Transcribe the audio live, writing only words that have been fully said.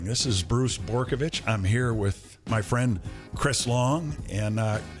This is Bruce Borkovich. I'm here with my friend Chris Long. And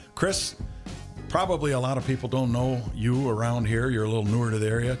Chris, probably a lot of people don't know you around here. You're a little newer to the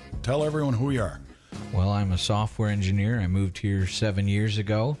area. Tell everyone who you are. Well, I'm a software engineer. I moved here 7 years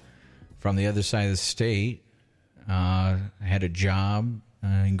ago from the other side of the state. I had a job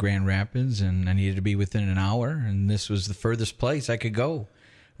in Grand Rapids, and I needed to be within an hour, and this was the furthest place I could go,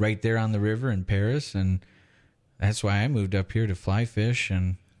 right there on the river in Paris, and that's why I moved up here to fly fish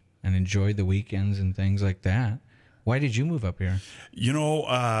and enjoy the weekends and things like that. Why did you move up here? You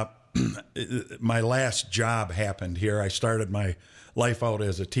know, my last job happened here. I started my life out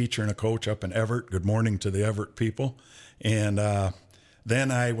as a teacher and a coach up in Everett. Good morning to the Everett people. And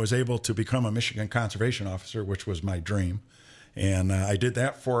then I was able to become a Michigan conservation officer, which was my dream. And I did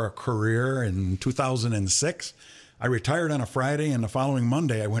that for a career in 2006. I retired on a Friday, and the following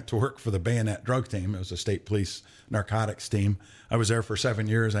Monday I went to work for the Bayonet Drug Team. It was a state police narcotics team. I was there for 7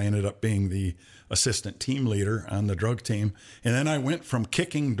 years. I ended up being the assistant team leader on the drug team. And then I went from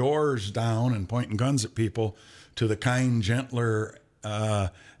kicking doors down and pointing guns at people to the kind, gentler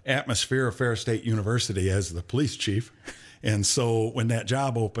atmosphere of Ferris State University as the police chief. And so when that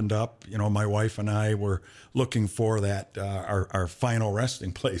job opened up, you know, my wife and I were looking for that, our final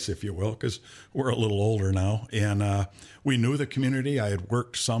resting place, if you will, because we're a little older now. And we knew the community. I had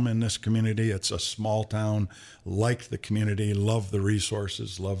worked some in this community. It's a small town, liked the community, loved the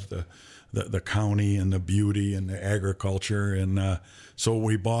resources, loved the county and the beauty and the agriculture. And so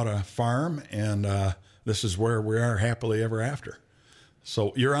we bought a farm, and this is where we are happily ever after.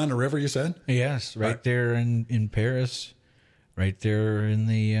 So you're on the river, you said? Yes, right there in Paris. Right there in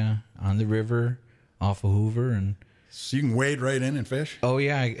the on the river off of Hoover, and so you can wade right in and fish. Oh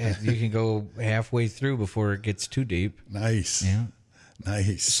yeah, you can go halfway through before it gets too deep. Nice, yeah,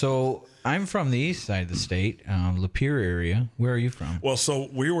 nice. So I'm from the east side of the state, Lapeer area. Where are you from? Well, so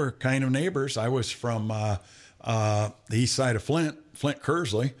we were kind of neighbors. I was from the east side of Flint,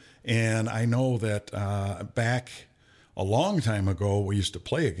 Kearsley, and I know that back a long time ago we used to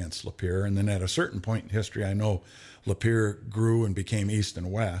play against Lapeer, and then at a certain point in history, I know Lapeer grew and became East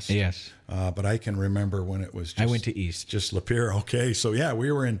and West. Yes. But I can remember when it was just... I went to East. Just Lapeer. Okay. So, yeah,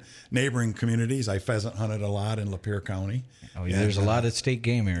 we were in neighboring communities. I pheasant hunted a lot in Lapeer County. Oh, yeah. There's a lot of state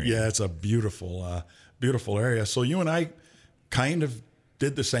game area. Yeah, it's a beautiful, beautiful area. So you and I kind of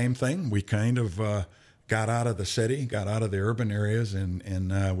did the same thing. We kind of got out of the city, got out of the urban areas,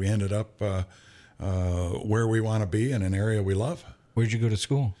 and we ended up where we want to be in an area we love. Where'd you go to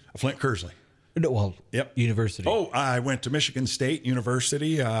school? Flint Kearsley. Well, yep. University. Oh, I went to Michigan State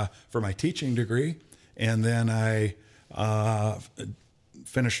University for my teaching degree, and then I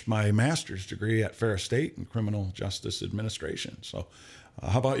finished my master's degree at Ferris State in criminal justice administration. So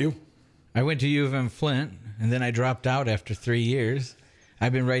how about you? I went to U of M Flint, and then I dropped out after 3 years.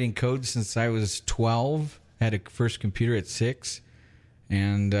 I've been writing code since I was 12, had a first computer at 6,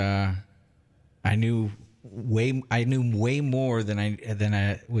 and I knew way more than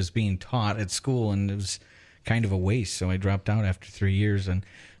I was being taught at school, and it was kind of a waste. So I dropped out after 3 years, and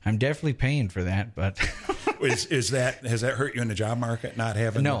I'm definitely paying for that. But has that hurt you in the job market, not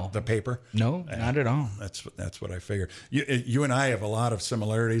having the paper? No, not at all. That's what I figured. You and I have a lot of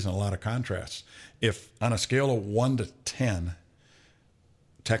similarities and a lot of contrasts. If on a scale of 1 to 10,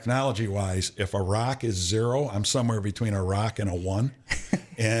 technology-wise, if a rock is 0, I'm somewhere between a rock and a 1.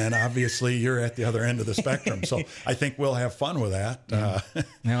 And obviously, you're at the other end of the spectrum. So I think we'll have fun with that. Yeah.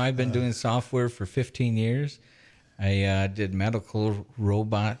 Now, I've been doing software for 15 years. I did medical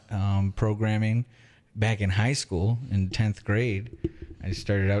robot programming back in high school in 10th grade. I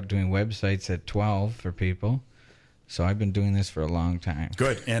started out doing websites at 12 for people. So I've been doing this for a long time.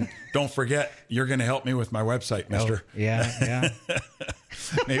 Good. And don't forget, you're going to help me with my website, mister. Oh, yeah.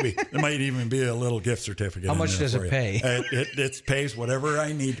 Maybe there might even be a little gift certificate. How much does it pay? It pays whatever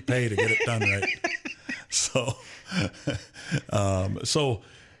I need to pay to get it done right.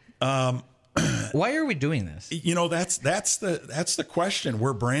 Why are we doing this? You know, that's the question.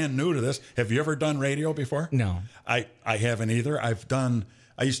 We're brand new to this. Have you ever done radio before? No. I haven't either.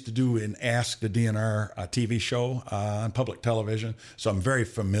 I used to do an Ask the DNR TV show on public television, so I'm very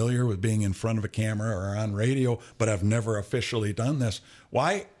familiar with being in front of a camera or on radio, but I've never officially done this.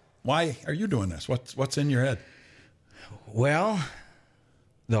 Why are you doing this? What's in your head? Well,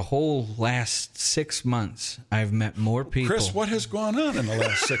 the whole last 6 months, I've met more people. Chris, what has gone on in the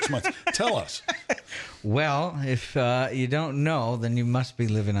last 6 months? Tell us. Well, if you don't know, then you must be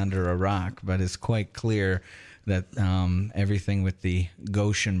living under a rock, but it's quite clear that everything with the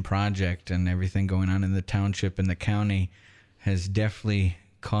Goshen project and everything going on in the township and the county has definitely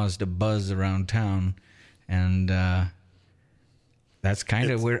caused a buzz around town. And That's kind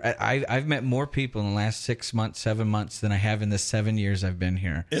of where I've met more people in the last 6 months, 7 months than I have in the 7 years I've been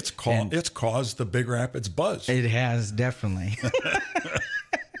here. It's caused the Big Rapids buzz. It has, definitely.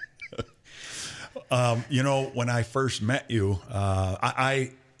 When I first met you,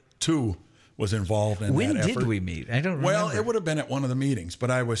 I too was involved in when that effort. When did we meet? I don't remember. Well, it would have been at one of the meetings, but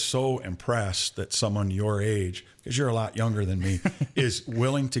I was so impressed that someone your age, because you're a lot younger than me, is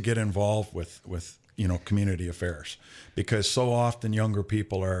willing to get involved with community affairs. Because so often younger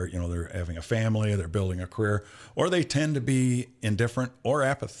people are, they're having a family, they're building a career, or they tend to be indifferent or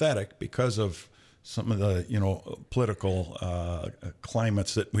apathetic because of some of the, political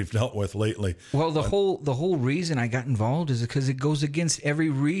climates that we've dealt with lately. Well, the whole reason I got involved is because it goes against every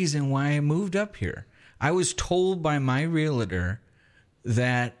reason why I moved up here. I was told by my realtor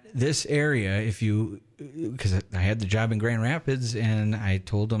that this area, because I had the job in Grand Rapids, and I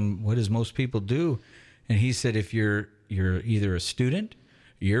told him, what does most people do? And he said, if you're either a student,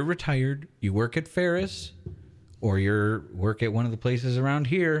 you're retired, you work at Ferris, or you work at one of the places around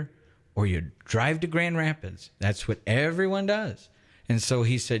here, or you drive to Grand Rapids. That's what everyone does. And so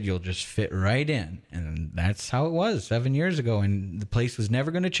he said, you'll just fit right in. And that's how it was 7 years ago. And the place was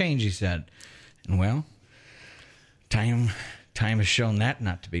never going to change, he said. And well, time has shown that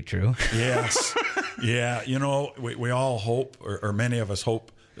not to be true. Yes. Yeah. We all hope, or many of us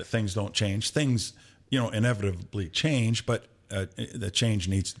hope, that things don't change. Things, inevitably change, but the change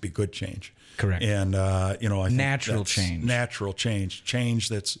needs to be good change. Correct. And, I think natural change. Natural change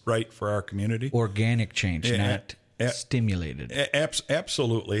that's right for our community. Organic change, not stimulated.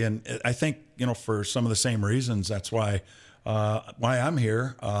 Absolutely. And I think, for some of the same reasons, that's why I'm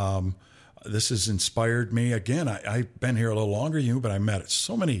here. This has inspired me. Again, I've been here a little longer than you, but I met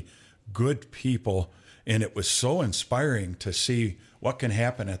so many good people, and it was so inspiring to see what can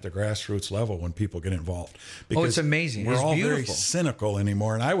happen at the grassroots level when people get involved. Because it's amazing. We're all beautiful. Very cynical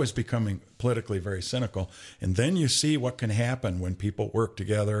anymore, and I was becoming politically very cynical. And then you see what can happen when people work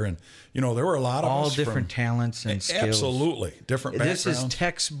together. And, there were a lot of all us different talents and skills. Absolutely. Different backgrounds. This is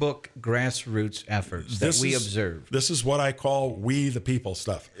textbook grassroots efforts that we observe. This is what I call we the people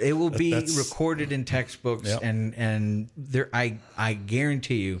stuff. It will be recorded in textbooks, yep. and there, I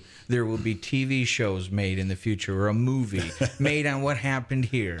guarantee you there will be TV shows made in the future, or a movie made on what happened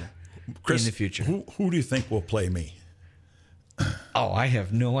here, Chris, in the future. Who do you think will play me? Oh, I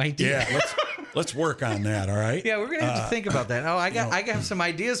have no idea. Yeah, let's work on that. All right. Yeah, we're gonna have to think about that. Oh, I got some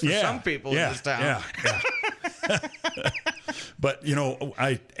ideas for some people in this town. Yeah. But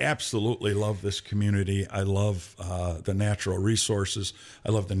I absolutely love this community. I love the natural resources.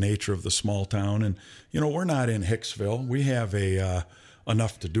 I love the nature of the small town. And we're not in Hicksville. We have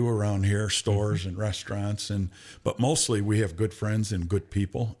enough to do around here, stores and restaurants, but mostly we have good friends and good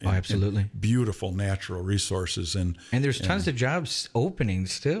people. And, absolutely. And beautiful natural resources. And there's tons of jobs opening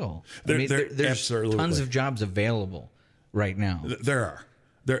still. There's absolutely tons of jobs available right now. There are.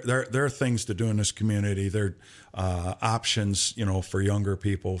 There are things to do in this community. There are options, for younger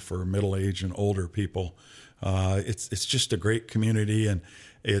people, for middle-aged and older people. It's just a great community, and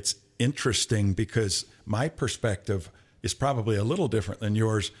it's interesting because my perspective is probably a little different than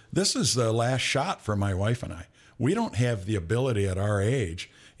yours. This is the last shot for my wife and I. We don't have the ability at our age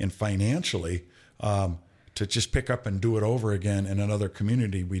and financially to just pick up and do it over again in another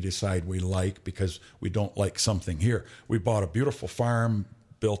community we decide we like because we don't like something here. We bought a beautiful farm,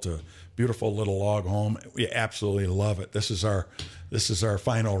 built a beautiful little log home. We absolutely love it. This is our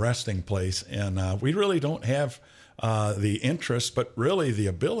final resting place, and we really don't have the interest, but really the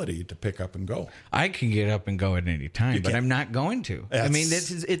ability to pick up and go. I can get up and go at any time, but I'm not going to. I mean,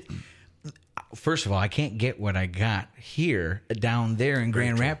 first of all, I can't get what I got here down there in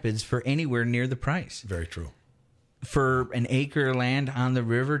Grand Rapids for anywhere near the price. Very true. For an acre of land on the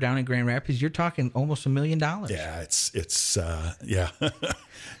river down in Grand Rapids, you're talking almost $1 million. Yeah, yeah.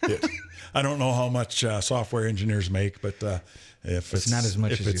 I don't know how much software engineers make, but if it's not as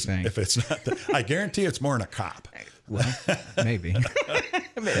much as you think. If it's not, I guarantee it's more than a cop. Well, maybe.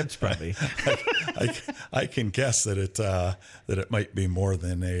 It's probably. I can guess that it might be more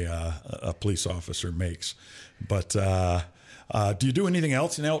than a police officer makes. But do you do anything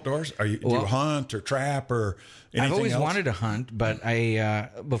else in the outdoors? Do you hunt or trap or anything I've always else? wanted to hunt, but I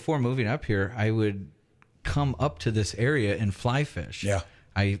before moving up here, I would come up to this area and fly fish. Yeah.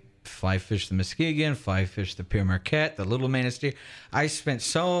 I fly fish the Muskegon, fly fish the Pere Marquette, the Little Manistee. I spent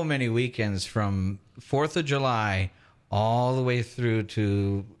so many weekends from 4th of July all the way through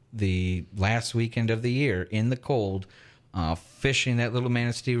to the last weekend of the year in the cold, fishing that Little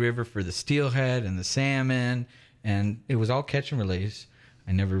Manistee River for the steelhead and the salmon, and it was all catch and release.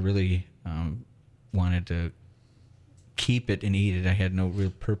 I never really wanted to keep it and eat it. I had no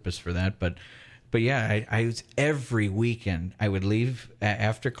real purpose for that, but yeah, I was every weekend. I would leave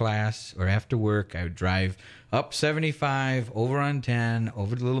after class or after work. I would drive up 75, over on 10,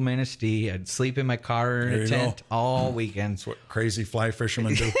 over to Little Manistee. I'd sleep in my car or in a tent all weekend. That's what crazy fly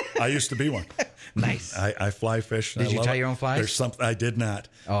fishermen do. I used to be one. Nice. I fly fish. Did you tie your own flies? There's something I did not,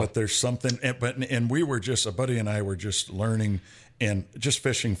 but there's something. And we were just, a buddy and I were just learning and just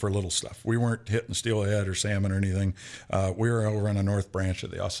fishing for little stuff. We weren't hitting steelhead or salmon or anything. We were over on the North Branch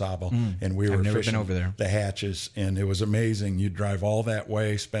of the Ausable, and we were I've never fishing been over there. the hatches, and it was amazing. You'd drive all that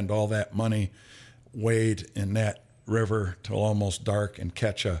way, spend all that money, wade in that river till almost dark, and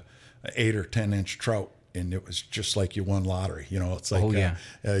catch a 8 or 10 inch trout. And it was just like you won lottery. You know, it's like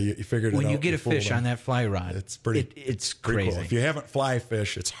you figured it out. When you get a fish on that fly rod, it's pretty. It's pretty crazy. cool. If you haven't fly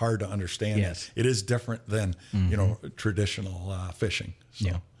fish, it's hard to understand. Yes. It is different than traditional fishing. So.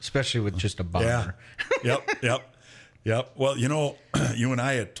 Yeah, especially with just a bobber. Yeah. Yep. Well, you and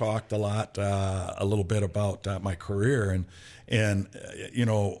I had talked a little bit about my career, and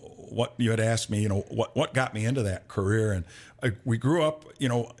what you had asked me, what got me into that career, and we grew up,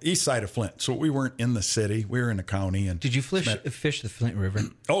 east side of Flint, so we weren't in the city, we were in the county. And did you fish the Flint River?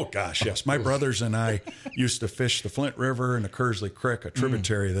 Oh gosh, yes. My brothers and I used to fish the Flint River and the Kearsley Creek, a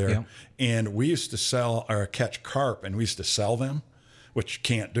tributary there, yeah. And we used to catch carp, and we used to sell them, which you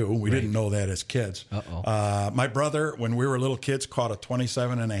can't do. We didn't know that as kids. My brother, when we were little kids, caught a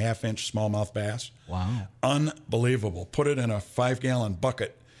 27.5-inch smallmouth bass. Wow. Unbelievable. Put it in a 5-gallon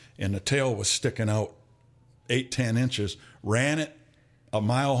bucket, and the tail was sticking out 8-10 inches. Ran it a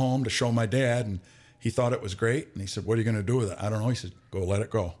mile home to show my dad, and he thought it was great. And he said, "What are you going to do with it?" I don't know. He said, "Go let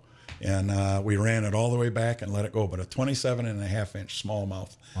it go." And we ran it all the way back and let it go. But a 27.5-inch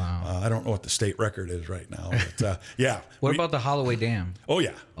smallmouth. Wow. I don't know what the state record is right now. But yeah. What about the Holloway Dam? Oh,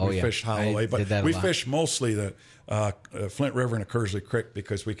 yeah. We fished Holloway. But we fished mostly the Flint River and the Kearsley Creek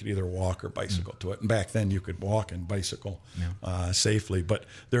because we could either walk or bicycle to it. And back then you could walk and bicycle safely. But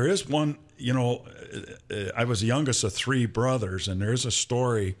there is one, I was the youngest of 3 brothers, and there's a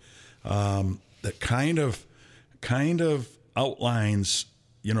story that kind of outlines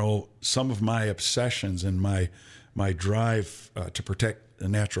some of my obsessions and my drive to protect the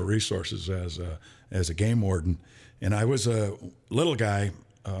natural resources as a game warden. And I was a little guy.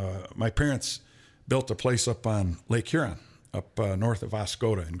 My parents built a place up on Lake Huron, up north of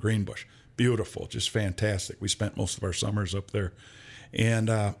Oscoda in Greenbush. Beautiful, just fantastic. We spent most of our summers up there. And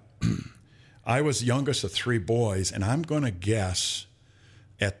I was the youngest of 3 boys, and I'm going to guess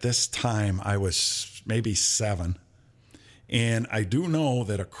at this time I was maybe 7. And I do know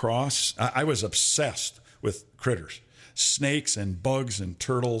that I was obsessed with critters, snakes and bugs and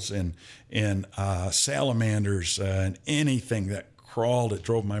turtles and salamanders and anything that crawled. It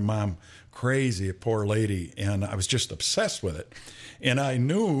drove my mom crazy, a poor lady, and I was just obsessed with it. And I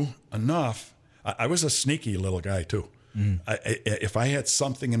knew enough. I was a sneaky little guy too. If I had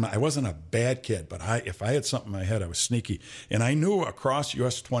something I wasn't a bad kid, but if I had something in my head, I was sneaky. And I knew across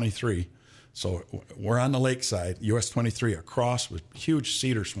US 23. So we're on the lakeside, US 23, across with huge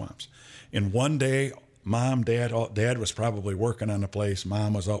cedar swamps. And one day, Mom, Dad was probably working on the place.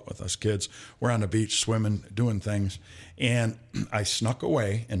 Mom was out with us kids. We're on the beach swimming, doing things. And I snuck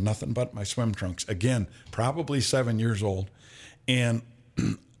away in nothing but my swim trunks. Again, probably 7 years old. And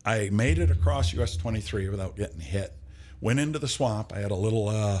I made it across US 23 without getting hit. Went into the swamp. I had a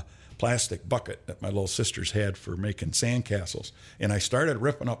little plastic bucket that my little sisters had for making sandcastles. And I started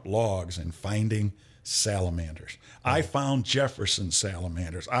ripping up logs and finding salamanders. I found Jefferson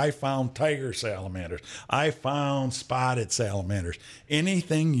salamanders. I found tiger salamanders. I found spotted salamanders.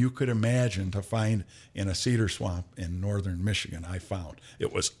 Anything you could imagine to find in a cedar swamp in northern Michigan, I found.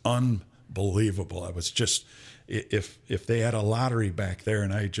 It was unbelievable. I was just, if they had a lottery back there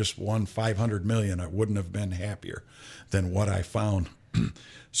and I just won $500 million, I wouldn't have been happier than what I found.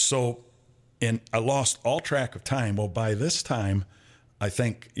 So, and I lost all track of time. Well, by this time, I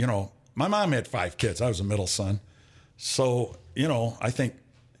think, my mom had 5 kids. I was a middle son. So, I think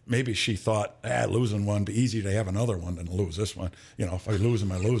maybe she thought, losing one be easy to have another one than to lose this one. If I lose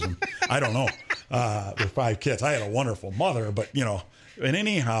him, I lose him. I don't know. With 5 kids, I had a wonderful mother, but, and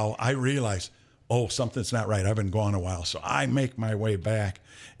anyhow, I realized, something's not right. I've been gone a while. So I make my way back,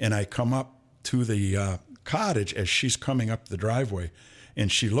 and I come up to the cottage as she's coming up the driveway. And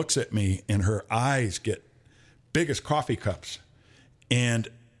she looks at me, and her eyes get big as coffee cups. And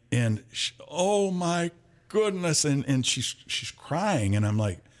she, oh my goodness! And she's crying, and I'm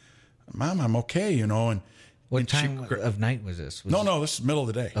like, "Mom, I'm okay," And what time of night was this? No, this is middle of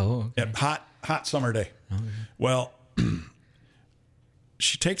the day. Oh, okay. Hot summer day. Okay. Well,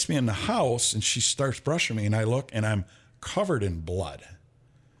 she takes me in the house, and she starts brushing me, and I look, and I'm covered in blood.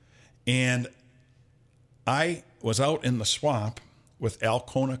 And I was out in the swamp with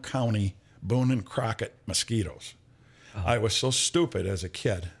Alcona County Boone and Crockett mosquitoes. Oh. I was so stupid as a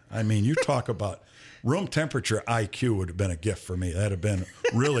kid. I mean, you talk about room temperature IQ would have been a gift for me. That'd have been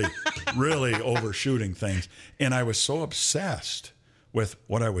really, really overshooting things. And I was so obsessed with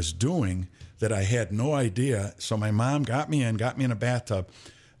what I was doing that I had no idea. So my mom got me in a bathtub.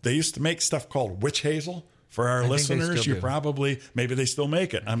 They used to make stuff called witch hazel. For our listeners, maybe they still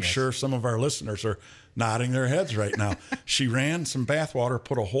make it. I'm sure some of our listeners are nodding their heads right now. She ran some bath water,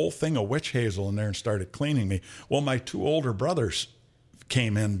 put a whole thing of witch hazel in there and started cleaning me. Well, my 2 older brothers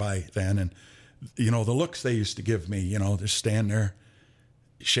came in by then, and, the looks they used to give me, just stand there,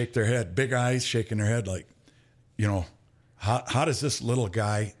 shake their head, big eyes, shaking their head like, how does this little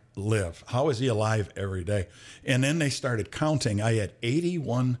guy live? How is he alive every day? And then they started counting. I had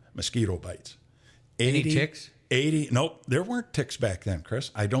 81 mosquito bites. Any ticks? 80. Nope. There weren't ticks back then,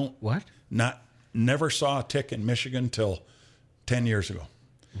 Chris. What? Never saw a tick in Michigan till 10 years ago.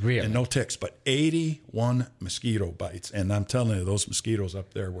 Really? And no ticks, but 81 mosquito bites. And I'm telling you, those mosquitoes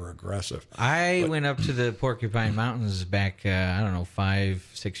up there were aggressive. I went up to the Porcupine Mountains back,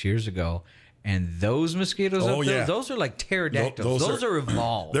 5-6 years ago. And those mosquitoes up there, those are like pterodactyls. Those are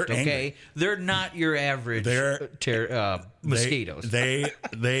evolved, they're okay? Angry. They're not your average mosquitoes.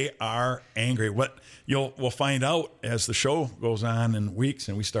 They are angry. What we'll find out as the show goes on in weeks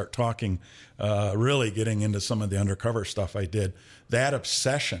and we start talking, really getting into some of the undercover stuff I did. That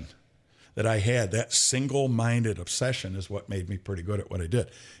obsession that I had, that single-minded obsession is what made me pretty good at what I did.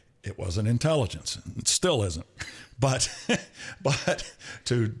 It wasn't intelligence. It still isn't. But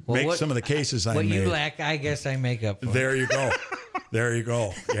to make some of the cases I made. What you lack, I guess I make up for. There you go. There you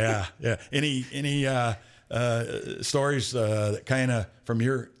go. Yeah. Any stories that kind of from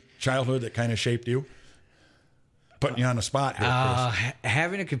your childhood that kind of shaped you? Putting you on the spot here, Chris.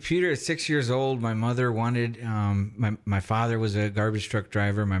 Having a computer at 6 years old, my mother wanted. My father was a garbage truck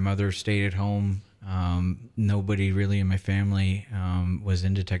driver. My mother stayed at home. Nobody really in my family was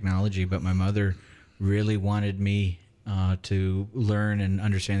into technology, but my mother really wanted me to learn and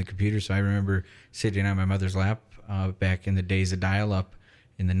understand the computer. So I remember sitting on my mother's lap back in the days of dial-up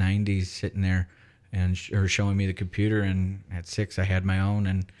in the 90s, sitting there and her showing me the computer. And at 6, I had my own,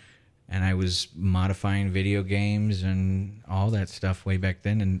 and I was modifying video games and all that stuff way back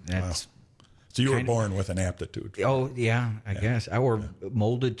then. And that's so you were born with an aptitude. Oh yeah, I guess I were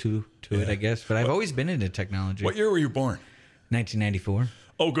molded to it, I guess. But I've always been into technology. What year were you born? 1994.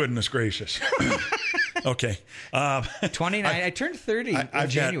 Oh, goodness gracious. Okay. 29. I turned 30 in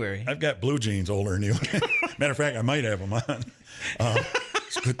January. I've got blue jeans older than you. Matter of fact, I might have them on.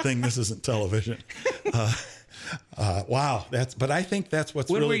 It's a good thing this isn't television. Wow. But I think that's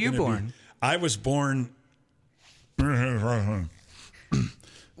what's when really were you born? I was born.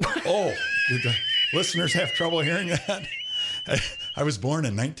 Oh, did the listeners have trouble hearing that? I was born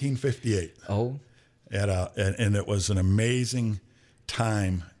in 1958. Oh. And it was an amazing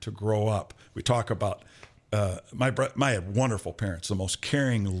time to grow up. We talk about my wonderful parents, the most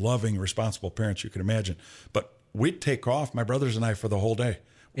caring, loving, responsible parents you can imagine. But we'd take off, my brothers and I, for the whole day.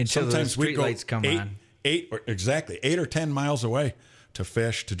 Until sometimes the street lights come on. 8 or 10 miles away to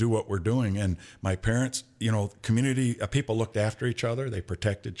fish, to do what we're doing. And my parents, community people looked after each other. They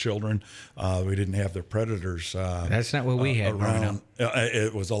protected children. We didn't have the predators. That's not what we had around.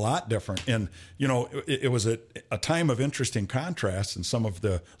 It was a lot different. And, it was a time of interesting contrast. And some of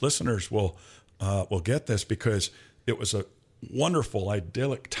the listeners will get this because it was a wonderful,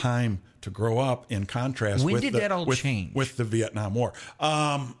 idyllic time to grow up in contrast when did that all change? With the Vietnam War.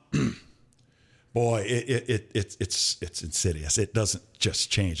 Boy, it's insidious. It doesn't just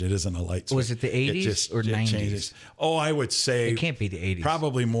change. It isn't a light switch. Was it the 80s or 90s? Changes. Oh, I would say it can't be the 80s.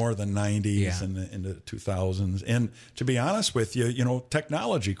 Probably more than 90s and into the 2000s. And to be honest with you,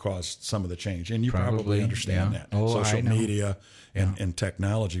 technology caused some of the change, and you probably understand that. Social media and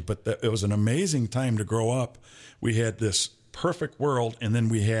technology. But it was an amazing time to grow up. We had this perfect world, and then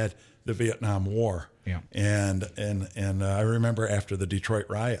we had the Vietnam War. Yeah. And I remember after the Detroit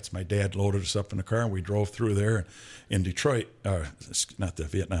riots, my dad loaded us up in the car and we drove through there in Detroit, not the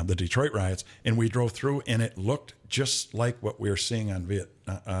Vietnam, the Detroit riots, and we drove through and it looked just like what we were seeing in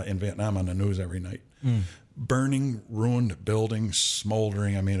Vietnam on the news every night. Burning, ruined buildings,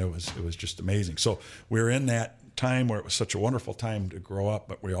 smoldering. I mean, it was just amazing. So we were in that time where it was such a wonderful time to grow up,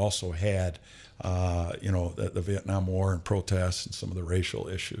 but we also had the Vietnam War and protests and some of the racial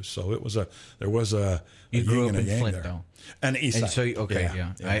issues. So there was a you grew up in Flint there. though, and East Side.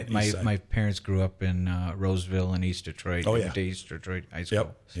 And so my parents grew up in Roseville and East Detroit. Oh, went to East Detroit High School.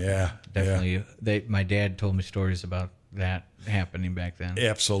 Yep. So definitely. My dad told me stories about that happening back then.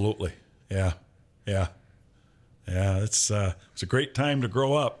 Absolutely. Yeah. It's a great time to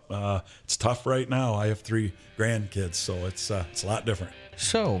grow up. It's tough right now. I have 3 grandkids, so it's a lot different.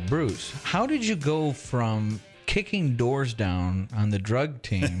 So, Bruce, how did you go from kicking doors down on the drug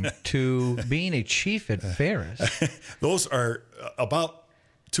team to being a chief at Ferris? Those are about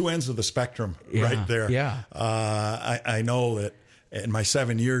 2 ends of the spectrum right there. Yeah. I know that in my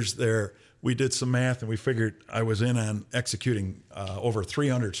 7 years there, we did some math and we figured I was in on executing over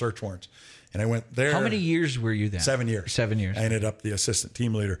 300 search warrants. And I went there. How many years were you there? 7 years. 7 years. I ended up the assistant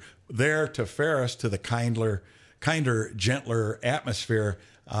team leader. There to Ferris, to the kinder, gentler atmosphere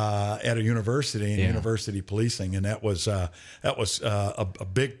at a university and university policing, and that was a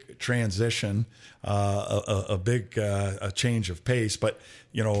big transition, a big change of pace. But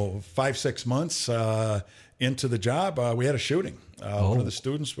 5-6 months into the job, we had a shooting. One of the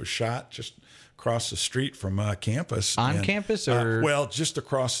students was shot just across the street from campus. On campus, or well, just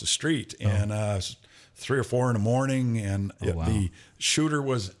across the street, and 3 or 4 in the morning, and the shooter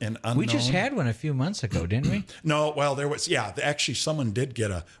was an unknown. We just had one a few months ago, didn't we? No, well, there was, actually someone did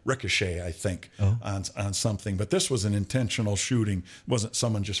get a ricochet, I think, on something, but this was an intentional shooting. It wasn't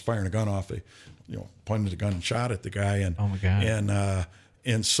someone just firing a gun off. They, pointed a gun and shot at the guy. And, oh my God.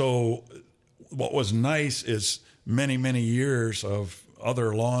 And so what was nice is many, many years of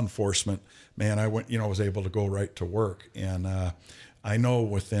other law enforcement, man, I went, was able to go right to work. And I know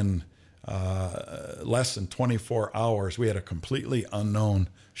within less than 24 hours, we had a completely unknown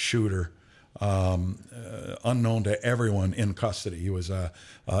shooter, unknown to everyone, in custody. He was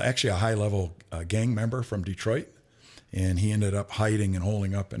actually a high-level gang member from Detroit, and he ended up hiding and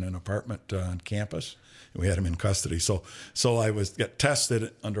holding up in an apartment on campus. We had him in custody. So I got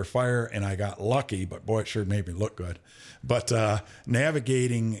tested under fire, and I got lucky, but boy, it sure made me look good. But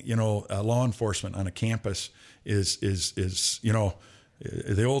navigating, law enforcement on a campus is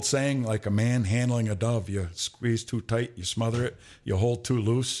the old saying, like a man handling a dove: you squeeze too tight, you smother it; you hold too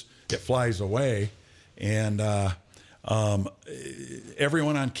loose, it flies away. And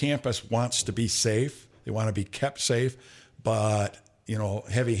everyone on campus wants to be safe. They want to be kept safe, but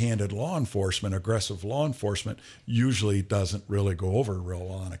heavy-handed law enforcement, aggressive law enforcement, usually doesn't really go over real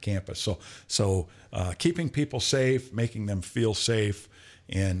well on a campus. So keeping people safe, making them feel safe,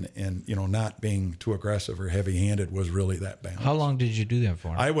 and not being too aggressive or heavy-handed was really that balance. How long did you do that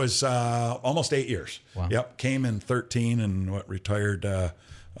for? I was almost 8 years. Wow. Yep, came in 13 and retired.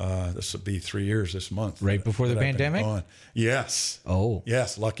 This will be 3 years this month. Right before the pandemic? Yes. Oh.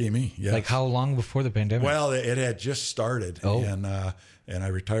 Yes, lucky me. Yes. Like how long before the pandemic? Well, it had just started. Oh. And I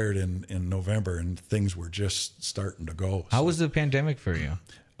retired in November, and things were just starting to go. How was the pandemic for you?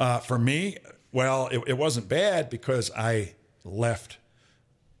 For me, well, it wasn't bad because I left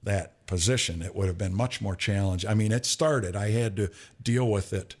that position. It would have been much more challenging. I mean, it started. I had to deal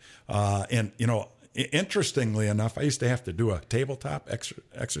with it. Interestingly enough, I used to have to do a tabletop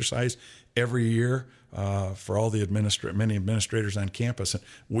exercise every year for all the many administrators on campus. And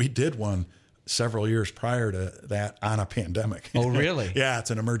we did one several years prior to that on a pandemic. Oh, really? Yeah, it's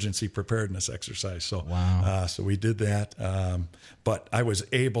an emergency preparedness exercise. So, wow. So we did that. But I was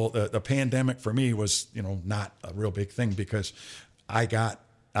able. The pandemic for me was, not a real big thing because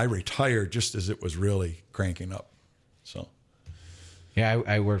I retired just as it was really cranking up. So, yeah,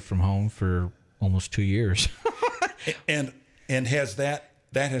 I worked from home for almost 2 years. and has that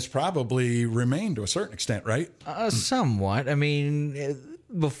has probably remained to a certain extent, right? Somewhat. I mean,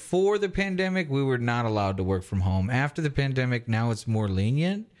 before the pandemic, we were not allowed to work from home. After the pandemic, now it's more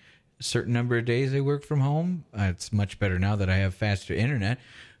lenient. A certain number of days I work from home. It's much better now that I have faster internet.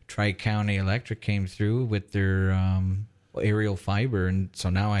 Tri-County Electric came through with their aerial fiber, and so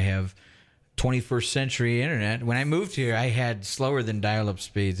now I have 21st century internet. When I moved here, I had slower than dial-up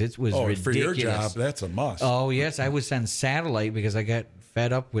speeds. It was ridiculous. For your job, that's a must. Oh, yes. I was on satellite because I got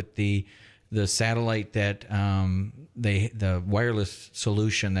fed up with the satellite that the wireless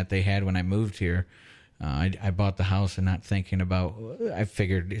solution that they had when I moved here. I bought the house and not thinking about, I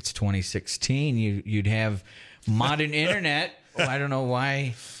figured it's 2016. You'd have modern internet. I don't know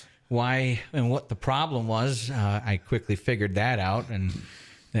why and what the problem was. I quickly figured that out, and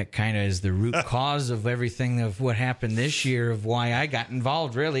that kind of is the root cause of everything of what happened this year, of why I got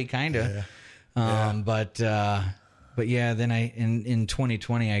involved, really, kind of. Yeah. But yeah, then in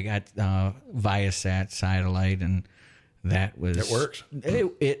 2020 I got Viasat satellite, and that was it works.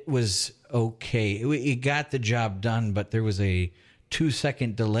 It was okay. It got the job done, but there was a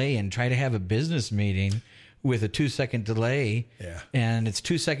 2-second delay, and try to have a business meeting with a 2-second delay. Yeah. And it's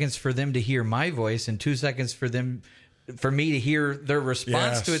 2 seconds for them to hear my voice and 2 seconds for them for me to hear their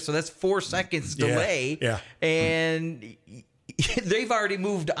response Yes. to it. So that's 4 seconds delay. Yeah. And they've already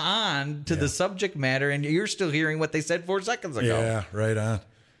moved on to the subject matter, and you're still hearing what they said 4 seconds ago. Yeah, right on.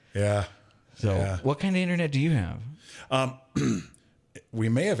 Yeah. So what kind of internet do you have? We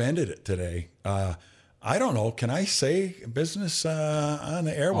may have ended it today. I don't know. Can I say business on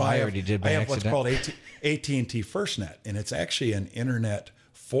the air? Oh, I already did by I have what's accident. called AT&T FirstNet, and it's actually an internet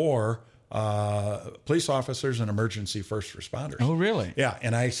for police officers and emergency first responders. Oh, really? Yeah,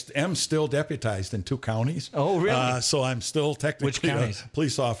 and I am still deputized in 2 counties. Oh, really? So I'm still technically Which counties? a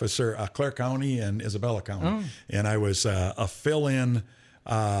police officer, Clare County and Isabella County. And I was a fill-in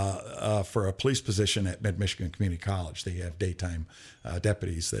for a police position at Mid-Michigan Community College. They have daytime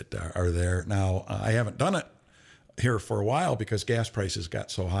deputies that are there. Now, I haven't done it here for a while because gas prices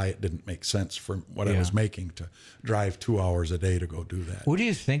got so high it didn't make sense for what I was making to drive 2 hours a day to go do that. What do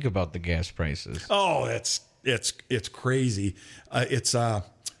you think about the gas prices? Oh, it's crazy. It's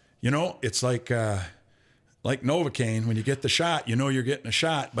it's like Novocaine. When you get the shot, you know you're getting a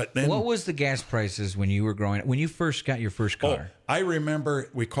shot. But then, What was the gas prices when you were growing up? When you first got your first car? I remember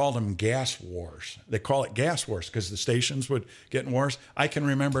we called them gas wars. They call it gas wars because the stations would get in wars. I can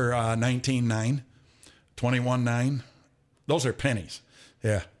remember 19.9, 21.9. Those are pennies.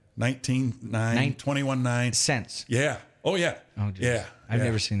 Yeah, 19.9, 21.9 Cents. Yeah. Oh yeah. Oh, geez. Yeah. I've yeah.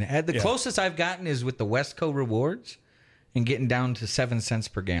 never seen that. The Yeah. closest I've gotten is with the Westco rewards and getting down to 7 cents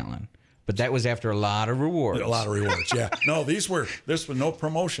per gallon. But that was after a lot of rewards. A lot of rewards, yeah. No, this was no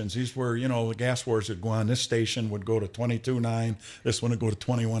promotions. These were, the gas wars would go on. This station would go to 22.9. This one would go to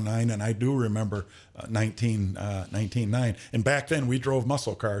 21.9. And I do remember 19.9. And back then we drove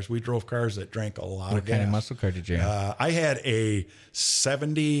muscle cars. We drove cars that drank a lot of gas. What kind of muscle car did you have? I had a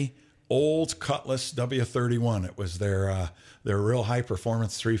 70 old Cutlass W31. It was their real high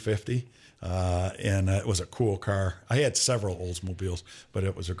performance 350. And it was a cool car. I had several Oldsmobiles, but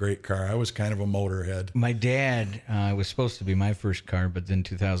it was a great car. I was kind of a motorhead. My dad was supposed to be my first car, but then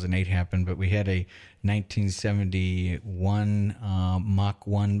 2008 happened. But we had a 1971 Mach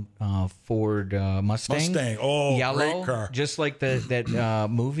 1 Ford Mustang. Oh, yellow, great car. Just like that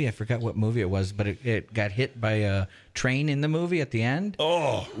movie. I forgot what movie it was, but it got hit by a train in the movie at the end.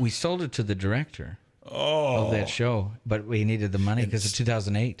 Oh. We sold it to the director. Of that show, but we needed the money because of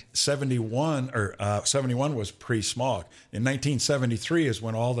 2008. 71 was pre-smog. In 1973 is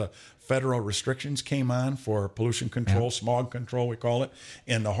when all the federal restrictions came on for pollution control, smog control, we call it,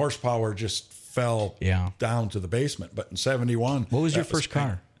 and the horsepower just fell down to the basement. But in 71, what was your first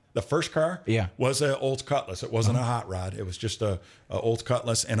car? The first car was an old Cutlass. It wasn't a hot rod. It was just a old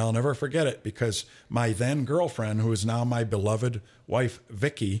Cutlass, and I'll never forget it because my then girlfriend, who is now my beloved wife,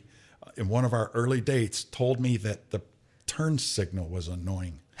 Vicky, in one of our early dates, told me that the turn signal was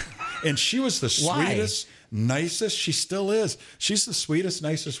annoying. And she was the sweetest, nicest. She still is. She's the sweetest,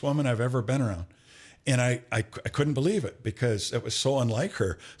 nicest woman I've ever been around. And I couldn't believe it because it was so unlike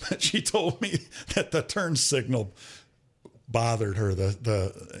her that she told me that the turn signal bothered her.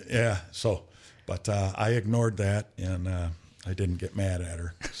 But I ignored that and I didn't get mad at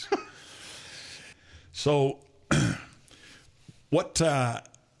her. So what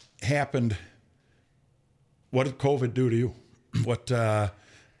happened? What did COVID do to you? What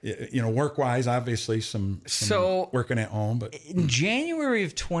work-wise, obviously some working at home, but in January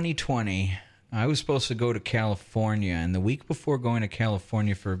of 2020, I was supposed to go to California, and the week before going to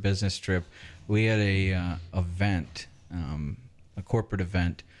California for a business trip, we had a event, a corporate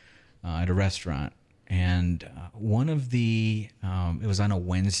event at a restaurant, and one of the it was on a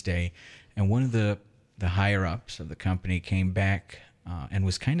Wednesday, and one of the higher ups of the company came back and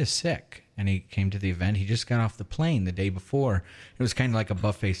was kind of sick. And he came to the event. He just got off the plane the day before. It was kind of like a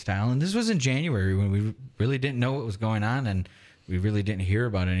buffet style. And this was in January when we really didn't know what was going on, and we really didn't hear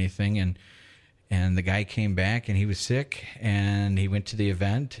about anything. And the guy came back, and he was sick, and he went to the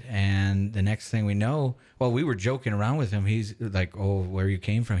event. And the next thing we know, well, we were joking around with him. He's like, "Oh, where you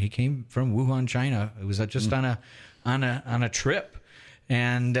came from?" He came from Wuhan, China. It was just on a trip,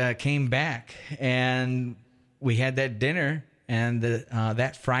 and came back. And we had that dinner, and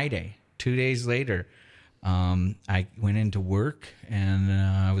that Friday. 2 days later, I went into work, and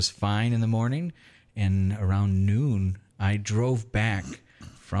I was fine in the morning. And around noon, I drove back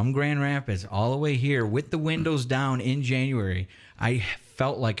from Grand Rapids all the way here with the windows down in January. I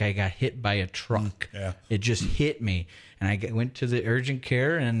felt like I got hit by a truck. Yeah. It just hit me. And I went to the urgent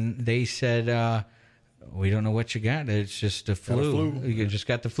care, and they said, we don't know what you got. It's just a flu. You just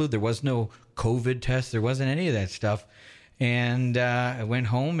got the flu. There was no COVID test. There wasn't any of that stuff. And I went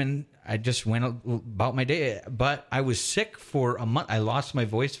home, and I just went about my day. But I was sick for a month. I lost my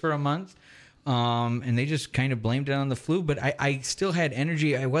voice for a month. And they just kind of blamed it on the flu. But I still had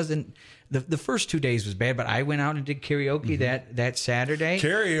energy. I wasn't. The first 2 days was bad, but I went out and did karaoke that Saturday.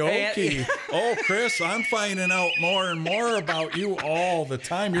 Karaoke. Oh, Chris, I'm finding out more and more about you all the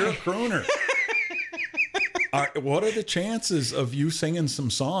time. You're a crooner. What are the chances of you singing some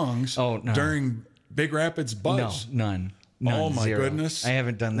songs during Big Rapids Buzz? No, none. Oh, my 0. goodness. I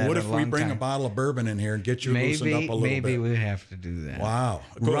haven't done that What in if a long we bring time. a bottle of bourbon in here and get you loosened up a little bit? Maybe we'd have to do that. Wow.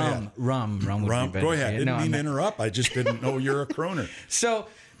 Go ahead. Rum would be better. Go ahead. Didn't mean to interrupt. I just didn't know you're a crooner.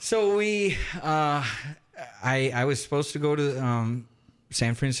 So we, I was supposed to go to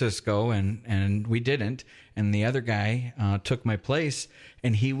San Francisco, and we didn't. And the other guy took my place,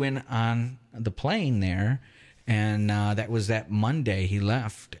 and he went on the plane there, and that was that Monday he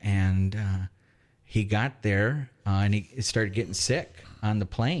left, and he got there, and he started getting sick on the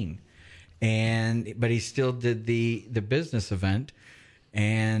plane, but he still did the business event,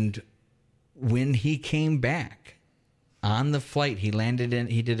 and when he came back on the flight, he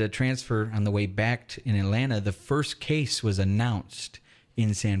did a transfer on the way back in Atlanta. The first case was announced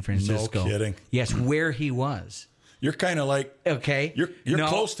in San Francisco. No kidding. Yes, where he was. You're kind of like, okay, you're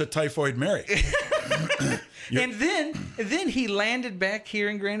close to Typhoid Mary. And then he landed back here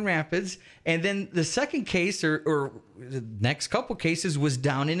in Grand Rapids, and then the second case or the next couple cases was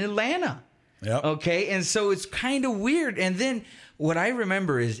down in Atlanta. Yep. Okay, and so it's kind of weird. And then what I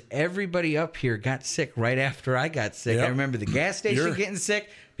remember is everybody up here got sick right after I got sick. Yep. I remember the gas station getting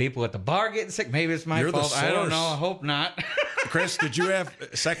sick, people at the bar getting sick. Maybe it's my fault. I don't know. I hope not. Chris, did you have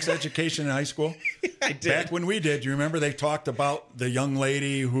sex education in high school? I did. Back when we did, you remember they talked about the young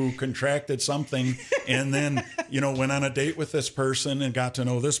lady who contracted something and then, went on a date with this person and got to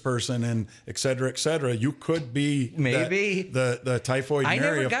know this person and et cetera, et cetera. You could be maybe the Typhoid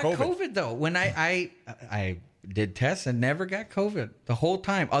Mary of COVID. I never got COVID though. When I did tests and never got COVID the whole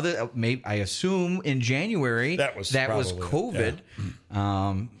time. I assume in January that was COVID.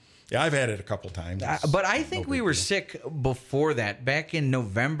 Yeah, I've had it a couple times. But I think we were sick before that. Back in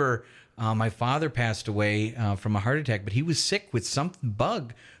November, my father passed away from a heart attack, but he was sick with some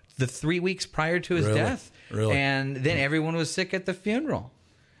bug the 3 weeks prior to his death. Really? And then everyone was sick at the funeral.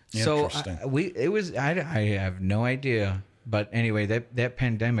 So I have no idea. But anyway, that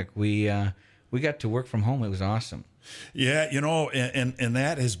pandemic, we got to work from home. It was awesome. Yeah, and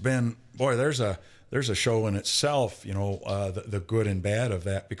that has been, boy, there's a show in itself, the good and bad of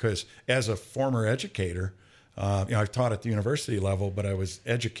that, because as a former educator, I've taught at the university level, but I was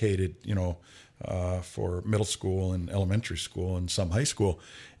educated, for middle school and elementary school and some high school.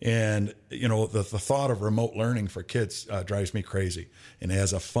 And, the thought of remote learning for kids drives me crazy. And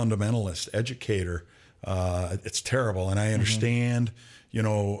as a fundamentalist educator, it's terrible. And I understand,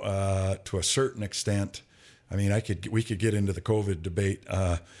 to a certain extent. I mean, we could get into the COVID debate.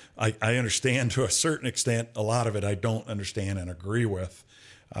 I understand to a certain extent. A lot of it I don't understand and agree with.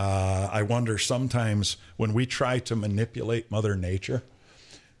 I wonder sometimes when we try to manipulate Mother Nature,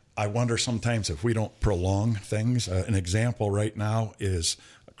 I wonder sometimes if we don't prolong things. An example right now is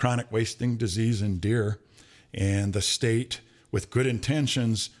chronic wasting disease in deer, and the state, with good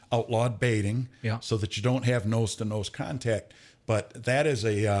intentions, outlawed baiting so that you don't have nose-to-nose contact. But that is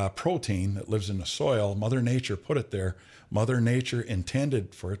a protein that lives in the soil. Mother Nature put it there. Mother Nature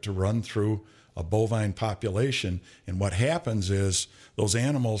intended for it to run through a bovine population. And what happens is those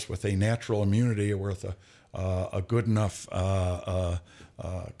animals with a natural immunity or with a good enough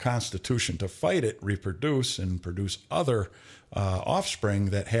constitution to fight it reproduce and produce other offspring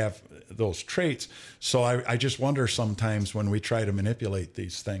that have those traits. So I just wonder sometimes when we try to manipulate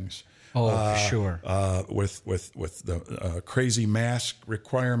these things. Oh, for sure. With the crazy mask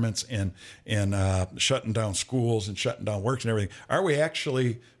requirements and shutting down schools and shutting down works and everything, are we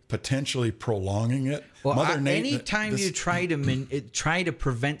actually potentially prolonging it? Well, anytime you try to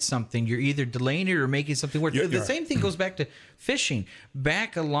prevent something, you're either delaying it or making something worse. The same thing goes back to fishing.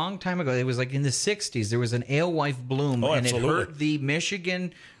 Back a long time ago, it was like in the 60s, there was an alewife bloom, and it hurt the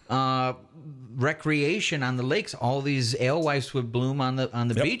Michigan recreation on the lakes. All these alewives would bloom on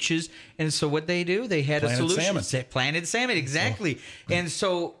the beaches, and so what they do, they had a solution. Planted salmon, exactly. And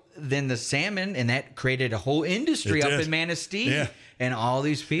so then the salmon, and that created a whole industry up in Manistee, and all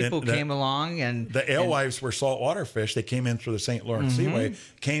these people came along, and the alewives were saltwater fish. They came in through the St. Lawrence Seaway,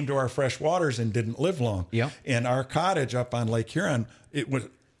 came to our fresh waters, and didn't live long. Yep. And our cottage up on Lake Huron, it was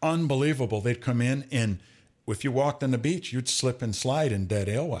unbelievable. They'd come in, and if you walked on the beach, you'd slip and slide in dead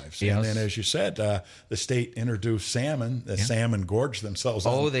alewives. Yes. And then, as you said, the state introduced salmon. The salmon gorged themselves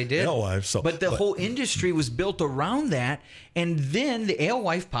on they did. alewives. So, but the whole industry was built around that. And then the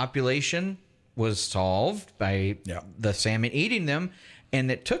alewife population was solved by the salmon eating them. And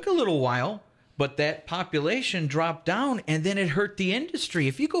it took a little while. But that population dropped down, and then it hurt the industry.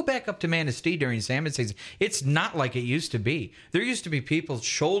 If you go back up to Manistee during salmon season, it's not like it used to be. There used to be people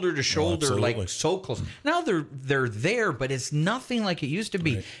shoulder to shoulder, like so close. Now they're there, but it's nothing like it used to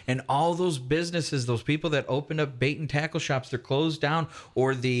be. Right. And all those businesses, those people that opened up bait and tackle shops, they're closed down,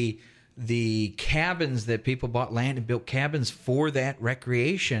 or the cabins that people bought land and built cabins for that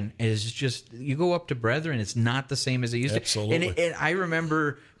recreation is just, you go up to Brethren, it's not the same as it used Absolutely. to. And I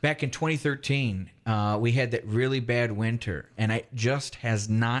remember back in 2013, we had that really bad winter, and it just has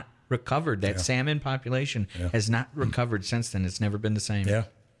not recovered. That salmon population has not recovered since then. It's never been the same.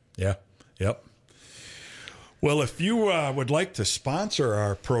 Yep. Well, if you would like to sponsor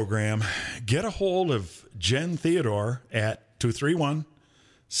our program, get a hold of Jen Theodore at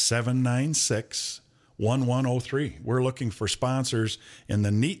 231-796-1103. We're looking for sponsors, and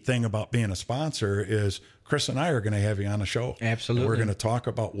the neat thing about being a sponsor is Chris and I are going to have you on the show. Absolutely. And we're going to talk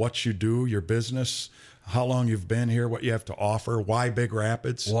about what you do, your business, how long you've been here, what you have to offer, why Big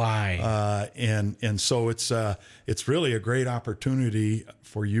Rapids. Why? And so it's really a great opportunity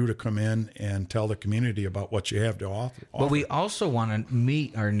for you to come in and tell the community about what you have to offer. But we also want to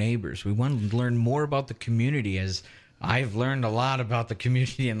meet our neighbors. We want to learn more about the community, as I've learned a lot about the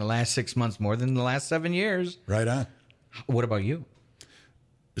community in the last 6 months, more than the last 7 years. Right on. What about you?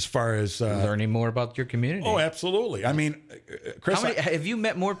 As far as learning more about your community. Oh, absolutely. I mean, Chris, have you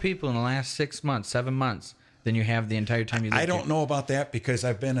met more people in the last 6 months, 7 months than you have the entire time you lived I don't here? know about that, because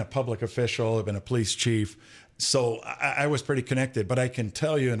I've been a public official, I've been a police chief, so I was pretty connected. But I can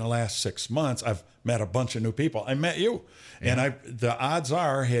tell you, in the last 6 months, I've met a bunch of new people. I met you, and the odds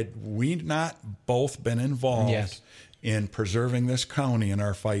are, had we not both been involved in preserving this county in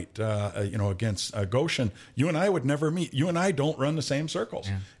our fight, against Goshen, you and I would never meet. You and I don't run the same circles,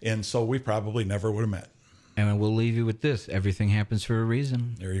 and so we probably never would have met. And we'll leave you with this: everything happens for a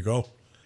reason. There you go.